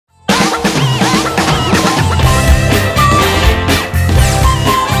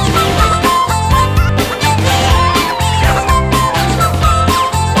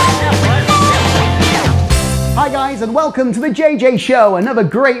guys, and welcome to the JJ Show. Another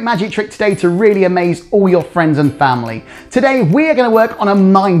great magic trick today to really amaze all your friends and family. Today we are going to work on a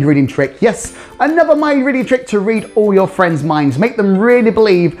mind reading trick. Yes, another mind reading trick to read all your friends' minds. Make them really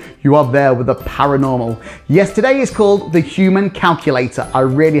believe you are there with the paranormal. Yes, today is called the human calculator. I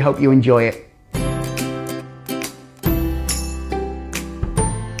really hope you enjoy it.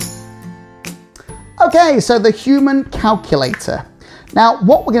 Okay, so the human calculator. Now,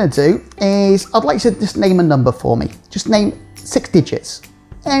 what we're going to do is, I'd like you to just name a number for me. Just name 6 digits.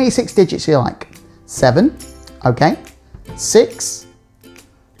 Any 6 digits you like. 7, okay. 6,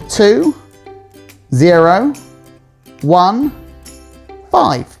 2, 0, 1,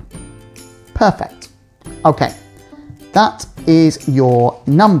 5. Perfect. Okay, that is your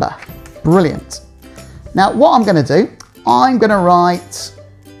number. Brilliant. Now, what I'm going to do, I'm going to write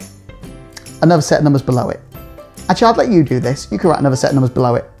another set of numbers below it. Actually, I'd let you do this. You can write another set of numbers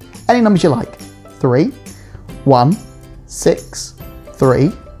below it. Any numbers you like. 3, 1, 6,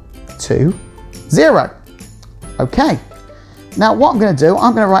 3, 2, 0. Okay. Now, what I'm going to do,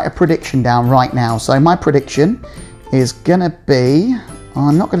 I'm going to write a prediction down right now. So my prediction is going to be,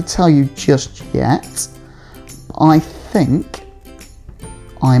 I'm not going to tell you just yet, but I think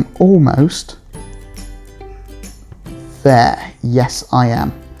I'm almost there. Yes, I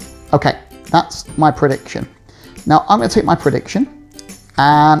am. Okay, that's my prediction. Now, I'm going to take my prediction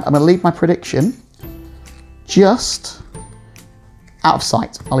and I'm going to leave my prediction just out of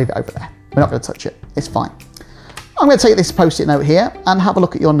sight. I'll leave it over there. We're not going to touch it. It's fine. I'm going to take this post-it note here and have a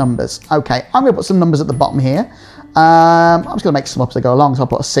look at your numbers. Okay, I'm going to put some numbers at the bottom here. I'm just going to make some up as I go along. So I'll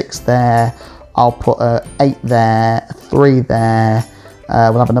put a 6 there. I'll put a 8 there, a 3 there.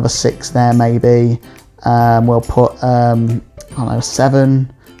 We'll have another 6 there maybe. We'll put, I don't know, a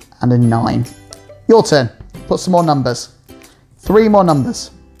 7 and a 9. Your turn. Put some more numbers. 3 more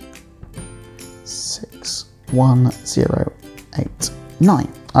numbers. 6, 1, 0, 8,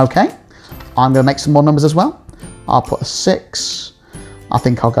 9. Okay. I'm going to make some more numbers as well. I'll put a 6. I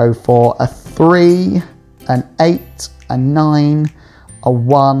think I'll go for a 3, an 8, a 9, a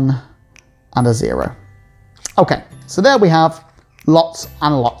 1, and a 0. Okay. So there we have lots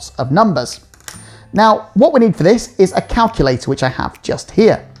and lots of numbers. Now, what we need for this is a calculator, which I have just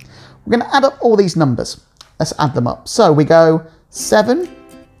here. We're going to add up all these numbers. Let's add them up. So we go 7,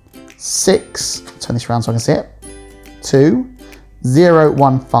 6, turn this around so I can see it, 2, 0,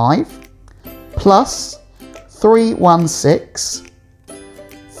 1, 5, plus 3, 1, 6,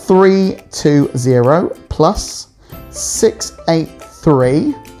 3, 2, 0, plus 6, 8,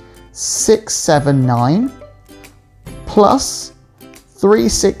 3, 6, 7, 9, plus 3,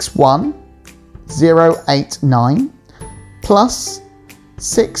 6, 1, 0, 8, 9, plus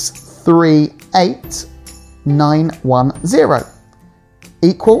 6, 3, 8, 9, 1, 0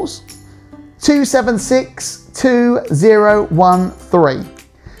 equals 276, 2, 0, 1, 3.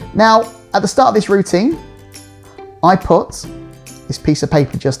 Now, at the start of this routine, I put this piece of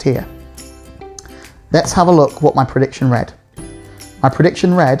paper just here. Let's have a look what my prediction read. My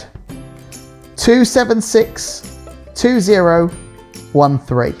prediction read 276, 2, 0, 1,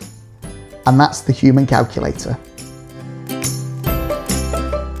 3. And that's the human calculator.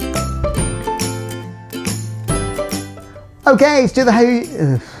 Okay, so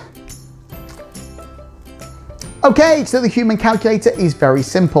the human calculator is very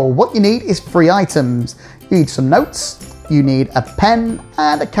simple. What you need is 3 items. You need some notes, you need a pen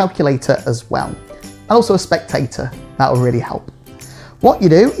and a calculator as well. And also a spectator, that will really help. What you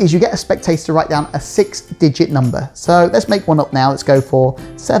do is you get a spectator to write down a 6-digit number. So let's make one up now. Let's go for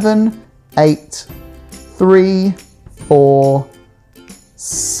 7, 8, 3, 4,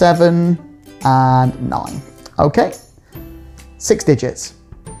 7, and 9. Okay. 6 digits.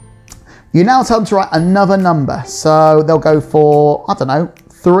 You now tell them to write another number. So they'll go for, I don't know,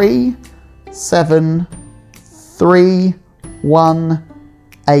 3, 7, 3, 1,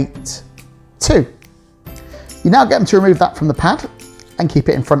 8, 2. You now get them to remove that from the pad and keep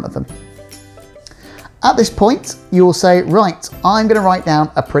it in front of them. At this point, you will say, right, I'm going to write down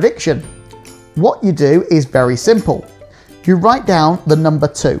a prediction. What you do is very simple. You write down the number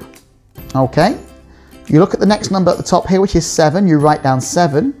 2. Okay? You look at the next number at the top here, which is 7. You write down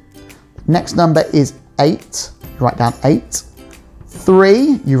 7. Next number is 8. You write down 8.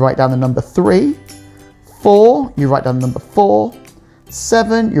 3. You write down the number 3. 4. You write down the number 4.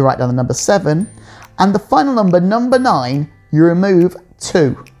 7. You write down the number 7. And the final number, number 9, you remove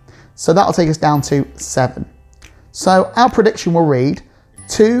 2. So that'll take us down to 7. So our prediction will read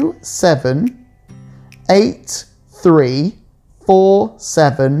 2, 7, 8, 3, 4,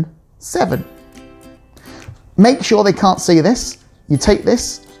 7, 7. Make sure they can't see this. You take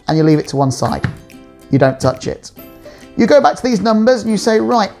this and you leave it to one side. You don't touch it. You go back to these numbers and you say,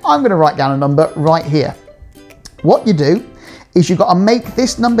 right, I'm going to write down a number right here. What you do is you've got to make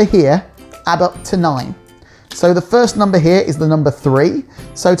this number here add up to 9. So the first number here is the number 3.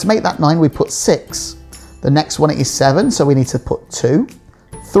 So to make that 9, we put 6. The next one is 7, so we need to put 2.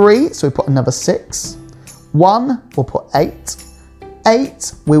 3, so we put another 6. 1, we'll put 8.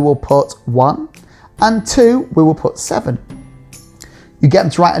 8, we will put 1. And 2, we will put 7. You get them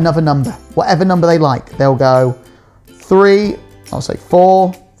to write another number, whatever number they like. They'll go 3, I'll say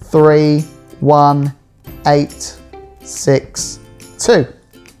 4, 3, 1, 8, 6, 2.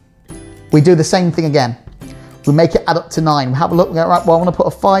 We do the same thing again. We make it add up to 9. We have a look, right, well, I want to put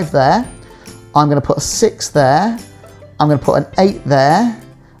a 5 there. I'm going to put a 6 there. I'm going to put an 8 there,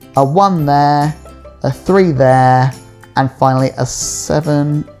 a 1 there, a 3 there, and finally a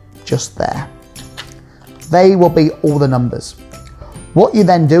 7 just there. They will be all the numbers. What you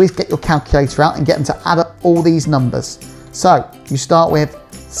then do is get your calculator out and get them to add up all these numbers. So you start with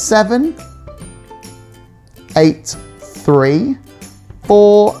 7, 8, 3,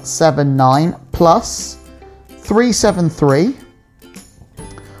 4, 7, 9, plus 373,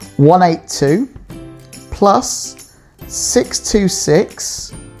 182, plus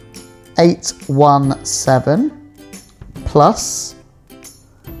 626, 817, plus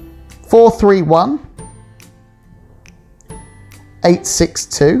 431,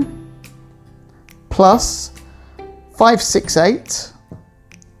 862, plus 568,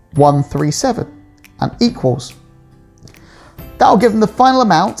 137, and equals. That'll give them the final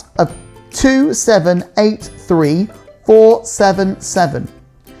amount of 2783477.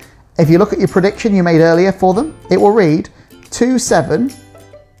 If you look at your prediction you made earlier for them, it will read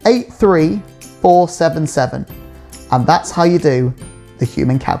 2783477. And that's how you do the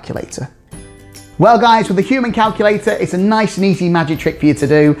human calculator. Well guys, with the human calculator, it's a nice and easy magic trick for you to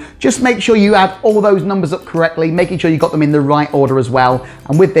do. Just make sure you add all those numbers up correctly, making sure you got them in the right order as well.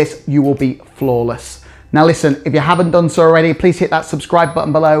 And with this, you will be flawless. Now listen, if you haven't done so already, please hit that subscribe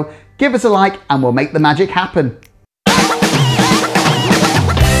button below, give us a like, and we'll make the magic happen.